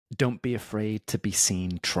Don't be afraid to be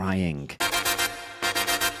seen trying.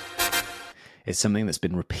 It's something that's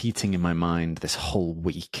been repeating in my mind this whole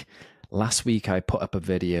week. Last week, I put up a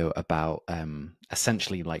video about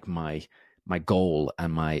essentially like my goal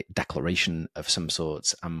and my declaration of some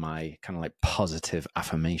sorts and my kind of like positive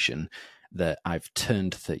affirmation that I've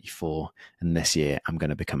turned 34 and this year I'm going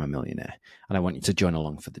to become a millionaire. And I want you to join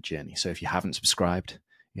along for the journey. So if you haven't subscribed,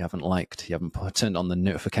 you haven't liked, you haven't turned on the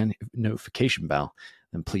notification bell,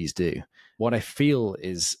 then please do. What I feel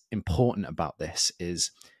is important about this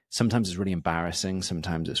is sometimes it's really embarrassing.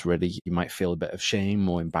 Sometimes it's really, you might feel a bit of shame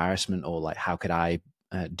or embarrassment or like, how could I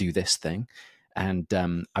do this thing? And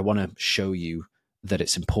I want to show you that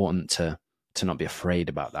it's important to not be afraid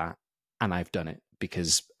about that. And I've done it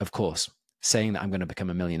because, of course, saying that I'm going to become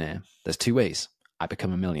a millionaire, there's two ways. I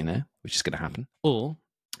become a millionaire, which is going to happen, or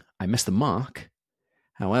I miss the mark.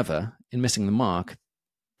 However, in missing the mark,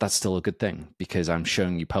 that's still a good thing because I'm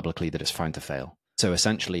showing you publicly that it's fine to fail. So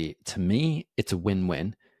essentially, to me, it's a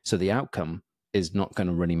win-win. So the outcome is not going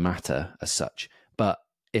to really matter as such, but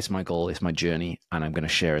it's my goal, it's my journey, and I'm going to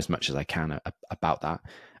share as much as I can about that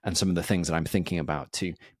and some of the things that I'm thinking about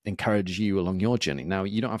to encourage you along your journey. Now,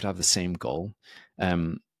 you don't have to have the same goal.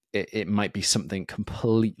 It might be something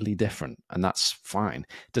completely different, and that's fine.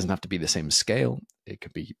 It doesn't have to be the same scale. It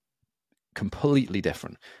could be completely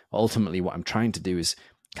different. Ultimately, what I'm trying to do is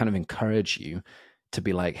kind of encourage you to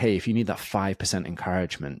be like, hey, if you need that 5%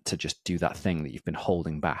 encouragement to just do that thing that you've been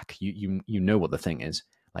holding back, you know what the thing is,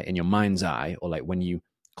 like in your mind's eye, or like when you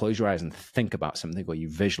close your eyes and think about something, or you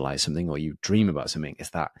visualize something, or you dream about something, it's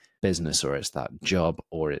that business, or it's that job,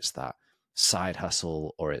 or it's that side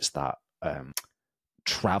hustle, or it's that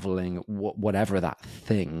traveling, whatever that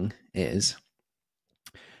thing is.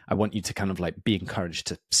 I want you to kind of like be encouraged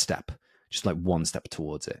to step, just like one step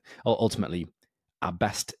towards it. Ultimately, our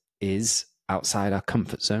best is outside our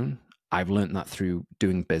comfort zone. I've learned that through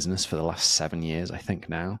doing business for the last 7 years, I think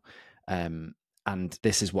now. And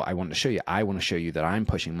this is what I want to show you. I want to show you that I'm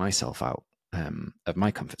pushing myself out of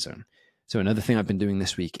my comfort zone. So another thing I've been doing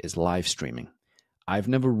this week is live streaming. I've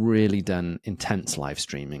never really done intense live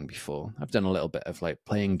streaming before. I've done a little bit of like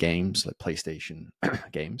playing games, like PlayStation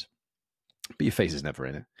games, but your face is never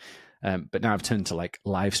in it. But now I've turned to like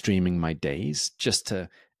live streaming my days just to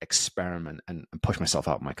experiment and push myself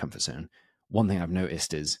out of my comfort zone. One thing I've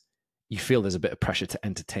noticed is you feel there's a bit of pressure to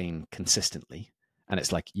entertain consistently. And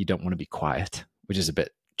it's like you don't want to be quiet, which is a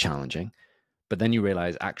bit challenging. But then you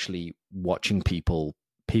realize actually watching people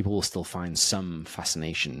will still find some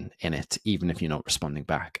fascination in it, even if you're not responding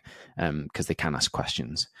back, because they can ask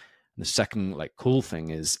questions. And the second like cool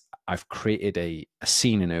thing is I've created a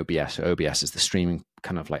scene in OBS. So OBS is the streaming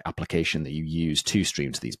kind of like application that you use to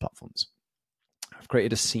stream to these platforms. I've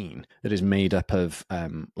created a scene that is made up of,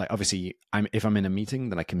 like obviously, if I'm in a meeting,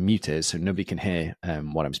 then I can mute it so nobody can hear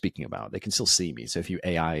what I'm speaking about. They can still see me. So if you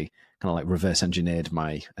AI kind of like reverse engineered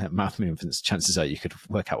my mouth movements, chances are you could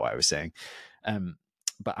work out what I was saying.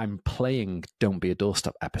 But I'm playing Don't Be a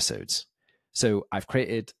Doorstop episodes. So I've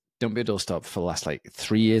created Don't Be a Doorstop for the last like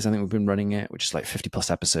 3 years. I think we've been running it, which is like 50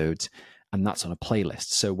 plus episodes. And that's on a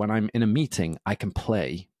playlist. So when I'm in a meeting, I can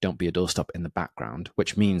play Don't Be a Doorstop in the background,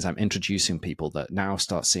 which means I'm introducing people that now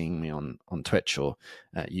start seeing me on Twitch or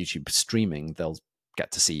YouTube streaming. They'll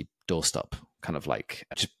get to see Doorstop kind of like,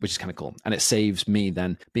 which is kind of cool. And it saves me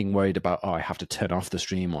then being worried about, oh, I have to turn off the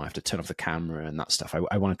stream or I have to turn off the camera and that stuff.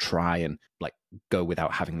 I want to try and like go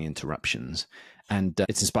without having the interruptions. And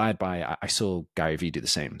it's inspired by, I saw Gary Vee do the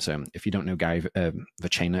same. So if you don't know Gary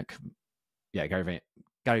Vaynerchuk, yeah, Gary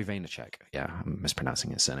Vaynerchuk. Yeah, I'm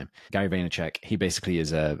mispronouncing his surname. Gary Vaynerchuk, he basically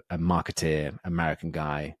is a marketeer, American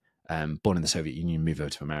guy, born in the Soviet Union, moved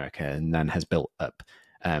over to America, and then has built up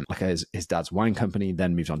like his dad's wine company,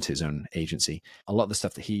 then moved on to his own agency. A lot of the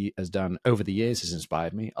stuff that he has done over the years has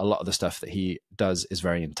inspired me. A lot of the stuff that he does is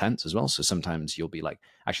very intense as well. So sometimes you'll be like,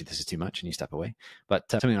 actually, this is too much, and you step away.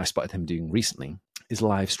 But something I spotted him doing recently is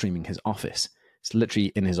live streaming his office. It's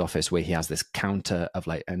literally in his office where he has this counter of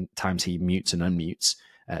like, and times he mutes and unmutes.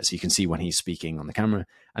 So you can see when he's speaking on the camera,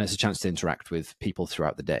 and it's a chance to interact with people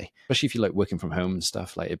throughout the day. Especially if you like working from home and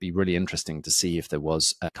stuff, like it'd be really interesting to see if there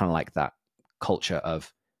was kind of like that culture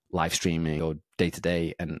of live streaming or day to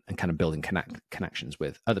day and kind of building connections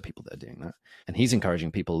with other people that are doing that. And he's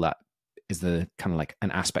encouraging people that is the kind of like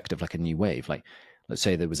an aspect of like a new wave. Like let's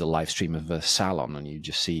say there was a live stream of a salon and you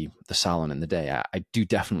just see the salon in the day. I do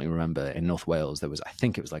definitely remember in North Wales, there was, I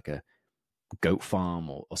think it was like a goat farm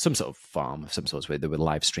or some sort of farm of some sorts where they were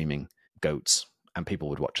live streaming goats and people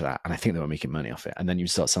would watch that. And I think they were making money off it. And then you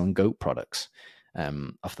start selling goat products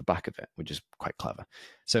off the back of it, which is quite clever.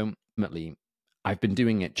 So ultimately, I've been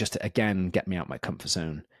doing it just to, again, get me out my comfort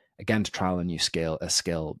zone. again, to trial a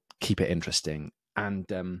skill, keep it interesting, and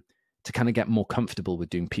to kind of get more comfortable with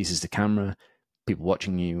doing pieces to camera, people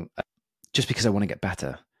watching you, just because I want to get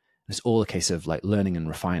better. It's all a case of like learning and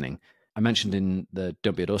refining. I mentioned in the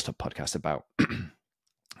Don't Be a Doorstop podcast about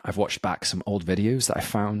I've watched back some old videos that I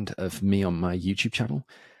found of me on my YouTube channel,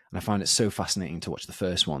 and I found it so fascinating to watch the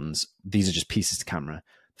first ones. These are just pieces to camera.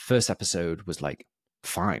 The first episode was like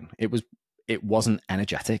fine. It wasn't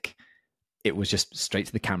energetic. It was just straight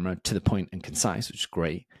to the camera, to the point and concise, which is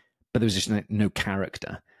great. But there was just no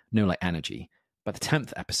character, no like energy. By the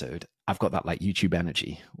 10th episode, I've got that like YouTube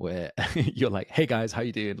energy where you're like, hey guys, how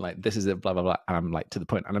you doing? Like, this is it, blah, blah, blah. And I'm like to the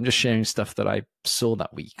point, and I'm just sharing stuff that I saw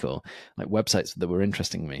that week, or like websites that were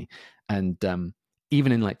interesting me. And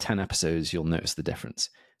even in like 10 episodes, you'll notice the difference.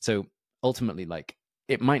 So ultimately, like,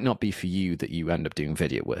 it might not be for you that you end up doing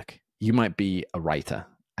video work. You might be a writer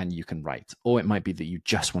and you can write, or it might be that you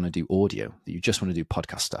just want to do audio, that you just want to do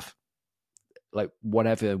podcast stuff. Like,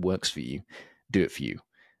 whatever works for you, do it for you.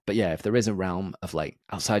 But yeah, if there is a realm of like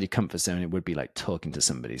outside your comfort zone, it would be like talking to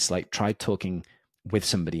somebody. It's like, try talking with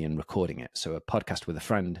somebody and recording it. So a podcast with a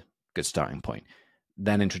friend, good starting point.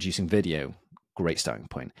 Then introducing video, great starting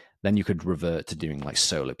point. Then you could revert to doing like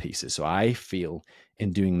solo pieces. So I feel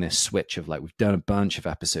in doing this switch of like, we've done a bunch of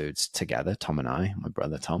episodes together, Tom and I, my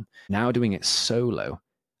brother Tom, now doing it solo,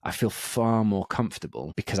 I feel far more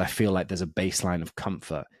comfortable because I feel like there's a baseline of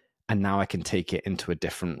comfort, and now I can take it into a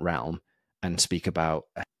different realm and speak about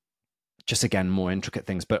just, again, more intricate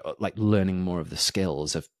things, but like learning more of the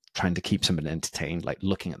skills of trying to keep somebody entertained, like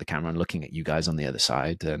looking at the camera and looking at you guys on the other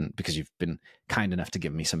side, and because you've been kind enough to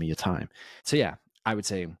give me some of your time. So yeah, I would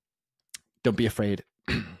say don't be afraid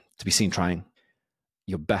to be seen trying.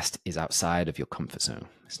 Your best is outside of your comfort zone.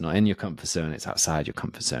 It's not in your comfort zone, it's outside your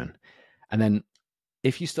comfort zone. And then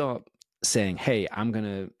if you start saying, hey, I'm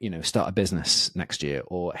going to, start a business next year,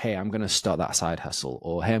 or hey, I'm going to start that side hustle,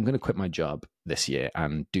 or hey, I'm going to quit my job this year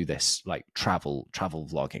and do this like travel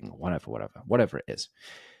vlogging, whatever it is,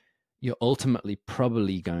 you're ultimately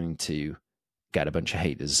probably going to get a bunch of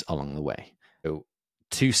haters along the way. So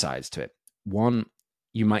two sides to it. One,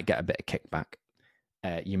 you might get a bit of kickback.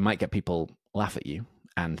 You might get people laugh at you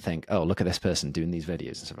and think, oh, look at this person doing these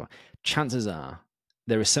videos and stuff. Chances are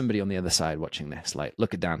there is somebody on the other side watching this, like,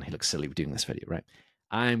 look at Dan, he looks silly doing this video, right?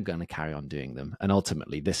 I'm going to carry on doing them. And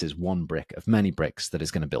ultimately, this is one brick of many bricks that is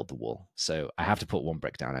going to build the wall. So I have to put one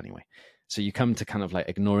brick down anyway. So you come to kind of like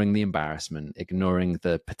ignoring the embarrassment, ignoring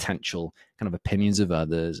the potential kind of opinions of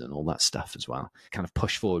others and all that stuff as well. Kind of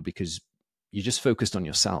push forward because you're just focused on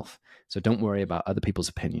yourself. So don't worry about other people's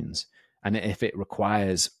opinions. And if it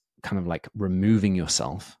requires kind of like removing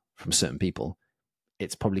yourself from certain people,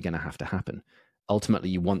 it's probably going to have to happen. Ultimately,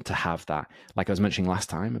 you want to have that, like I was mentioning last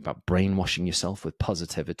time about brainwashing yourself with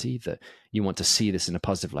positivity, that you want to see this in a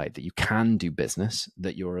positive light, that you can do business,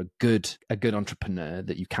 that you're a good entrepreneur,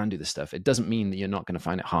 that you can do this stuff. It doesn't mean that you're not going to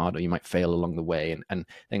find it hard, or you might fail along the way and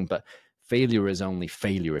thing, but failure is only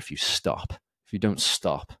failure if you stop. If you don't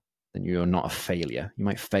stop, then you're not a failure. You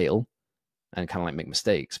might fail and kind of like make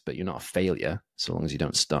mistakes, but you're not a failure so long as you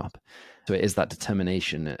don't stop. So it is that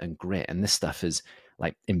determination and grit. And this stuff is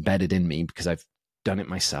like embedded in me because I've done it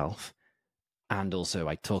myself. And also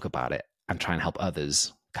I talk about it and try and help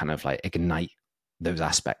others kind of like ignite those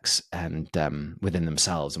aspects and within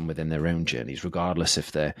themselves and within their own journeys, regardless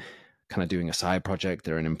if they're kind of doing a side project,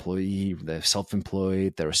 they're an employee, they're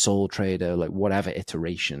self-employed, they're a sole trader, like whatever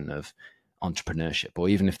iteration of entrepreneurship, or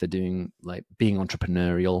even if they're doing like being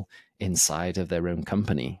entrepreneurial inside of their own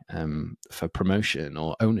company for promotion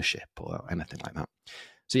or ownership or anything like that.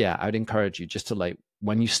 So yeah, I would encourage you just to like,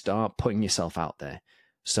 when you start putting yourself out there,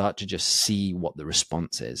 start to just see what the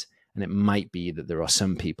response is. And it might be that there are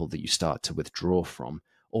some people that you start to withdraw from,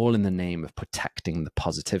 all in the name of protecting the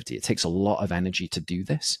positivity. It takes a lot of energy to do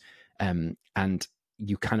this. And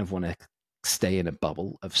you kind of want to stay in a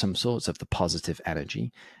bubble of some sorts of the positive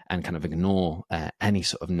energy and kind of ignore any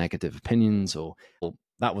sort of negative opinions or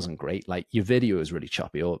that wasn't great. Like your video is really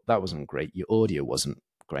choppy, or that wasn't great. Your audio wasn't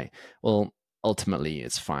great. Well, ultimately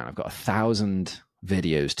it's fine. I've got 1,000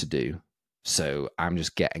 videos to do. So I'm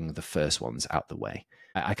just getting the first ones out the way.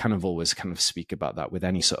 I kind of always kind of speak about that with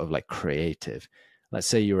any sort of like creative. Let's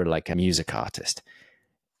say you were like a music artist,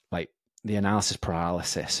 like the analysis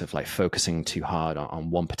paralysis of like focusing too hard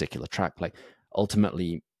on one particular track. Like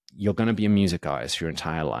ultimately you're going to be a music artist your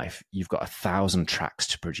entire life. You've got 1,000 tracks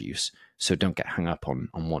to produce. So don't get hung up on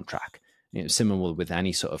one track. You know, similar with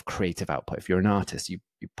any sort of creative output. If you're an artist, you're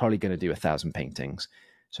probably going to do 1,000 paintings.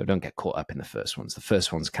 So don't get caught up in the first ones. The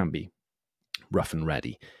first ones can be rough and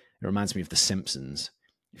ready. It reminds me of The Simpsons,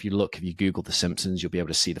 if you Google The Simpsons, you'll be able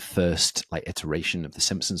to see the first like iteration of the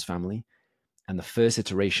Simpsons family. And the first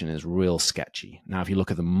iteration is real sketchy. Now, if you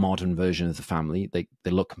look at the modern version of the family, they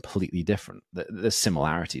look completely different. There's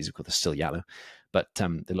similarities, of course, they're still yellow, but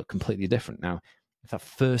they look completely different. Now, if that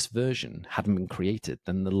first version hadn't been created,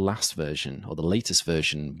 then the last version or the latest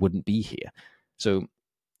version wouldn't be here. So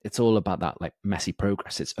it's all about that like messy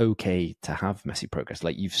progress. It's okay to have messy progress.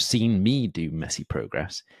 Like you've seen me do messy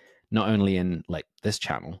progress, not only in like this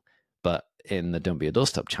channel, but in the Don't Be a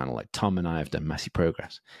Doorstop channel. Like Tom and I have done messy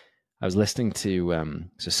progress. I was listening to,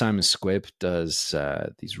 so Simon Squibb does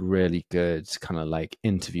these really good kind of like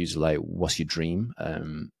interviews like, what's your dream?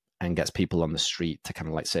 And gets people on the street to kind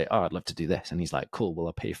of like say, oh, I'd love to do this. And he's like, cool, well,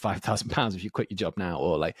 I'll pay you £5,000 if you quit your job now.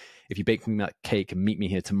 Or like, if you bake me that cake and meet me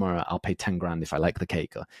here tomorrow, I'll pay 10 grand if I like the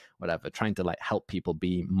cake or whatever. Trying to like help people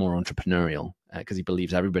be more entrepreneurial because he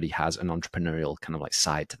believes everybody has an entrepreneurial kind of like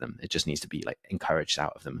side to them. It just needs to be like encouraged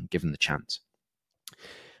out of them and given the chance.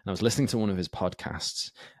 And I was listening to one of his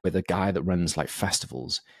podcasts with a guy that runs like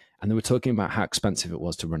festivals, and they were talking about how expensive it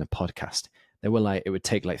was to run a podcast. They were like, it would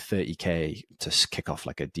take like 30K to kick off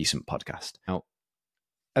like a decent podcast. Now,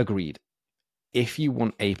 agreed. If you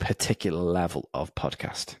want a particular level of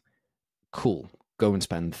podcast, cool. Go and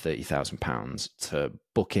spend £30,000 to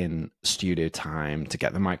book in studio time, to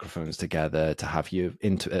get the microphones together, to have your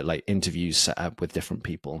interviews set up with different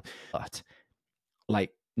people. But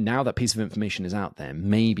like, now that piece of information is out there,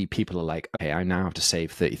 maybe people are like, okay, I now have to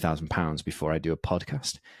save £30,000 before I do a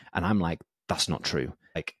podcast. And I'm like, that's not true.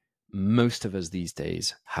 Like most of us these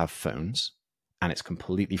days have phones, and it's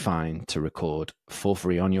completely fine to record for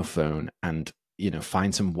free on your phone and, you know,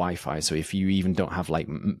 find some Wi-Fi. So if you even don't have like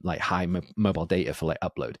high mobile data for like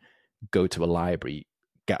upload, go to a library,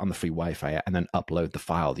 get on the free Wi-Fi and then upload the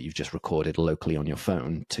file that you've just recorded locally on your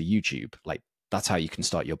phone to YouTube. Like, that's how you can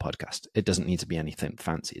start your podcast. It doesn't need to be anything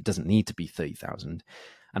fancy. It doesn't need to be 30,000.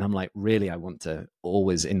 And I'm like, really, I want to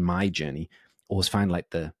always, in my journey, always find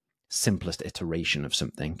like the simplest iteration of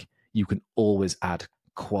something. You can always add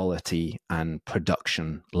quality and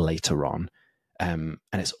production later on. And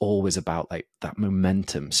it's always about like that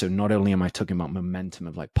momentum. So not only am I talking about momentum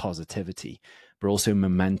of like positivity, but also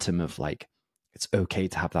momentum of like, it's okay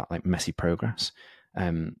to have that like messy progress.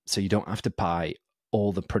 So you don't have to buy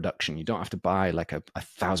all the production. You don't have to buy like a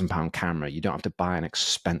 £1,000 camera. You don't have to buy an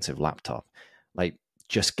expensive laptop. Like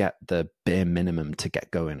just get the bare minimum to get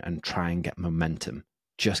going and try and get momentum.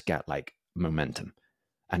 Just get like momentum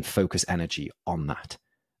and focus energy on that.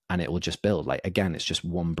 And it will just build. Like, again, it's just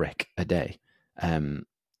one brick a day.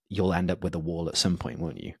 You'll end up with a wall at some point,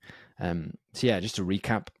 won't you? So yeah, just to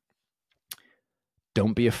recap,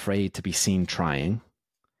 don't be afraid to be seen trying.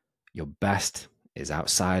 Your best is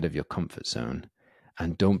outside of your comfort zone.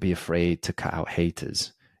 And don't be afraid to cut out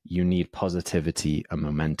haters. You need positivity and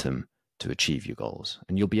momentum to achieve your goals.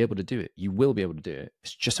 And you'll be able to do it. You will be able to do it.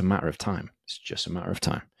 It's just a matter of time. It's just a matter of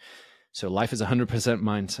time. So life is 100%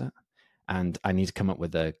 mindset. And I need to come up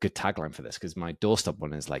with a good tagline for this, because my doorstop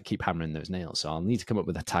one is like, keep hammering those nails. So I'll need to come up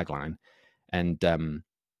with a tagline. And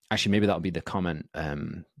actually, maybe that'll be the comment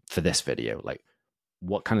for this video. Like,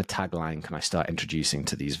 what kind of tagline can I start introducing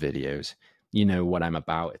to these videos? You know what I'm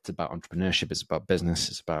about. It's about entrepreneurship. It's about business.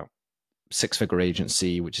 It's about six-figure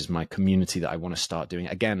agency, which is my community that I want to start doing.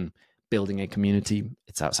 Again, building a community.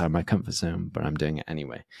 It's outside my comfort zone, but I'm doing it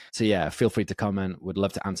anyway. So yeah, feel free to comment. Would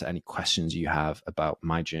love to answer any questions you have about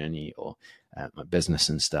my journey or my business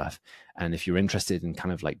and stuff. And if you're interested in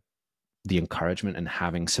kind of like the encouragement and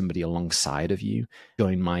having somebody alongside of you,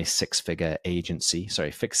 join my six-figure agency.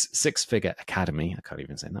 Sorry, six-figure academy. I can't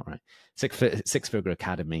even say that right. Six-figure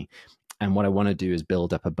academy. And what I want to do is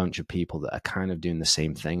build up a bunch of people that are kind of doing the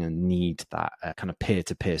same thing and need that kind of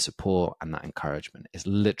peer-to-peer support and that encouragement. It's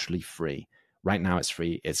literally free. Right now it's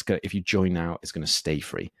free. If you join now, it's going to stay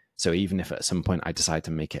free. So even if at some point I decide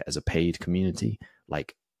to make it as a paid community,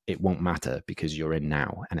 like it won't matter because you're in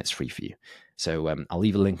now and it's free for you. So I'll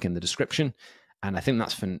leave a link in the description. And I think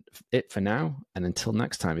that's it for now. And until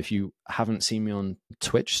next time, if you haven't seen me on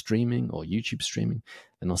Twitch streaming or YouTube streaming,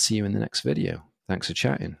 then I'll see you in the next video. Thanks for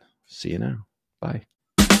chatting. See you now. Bye.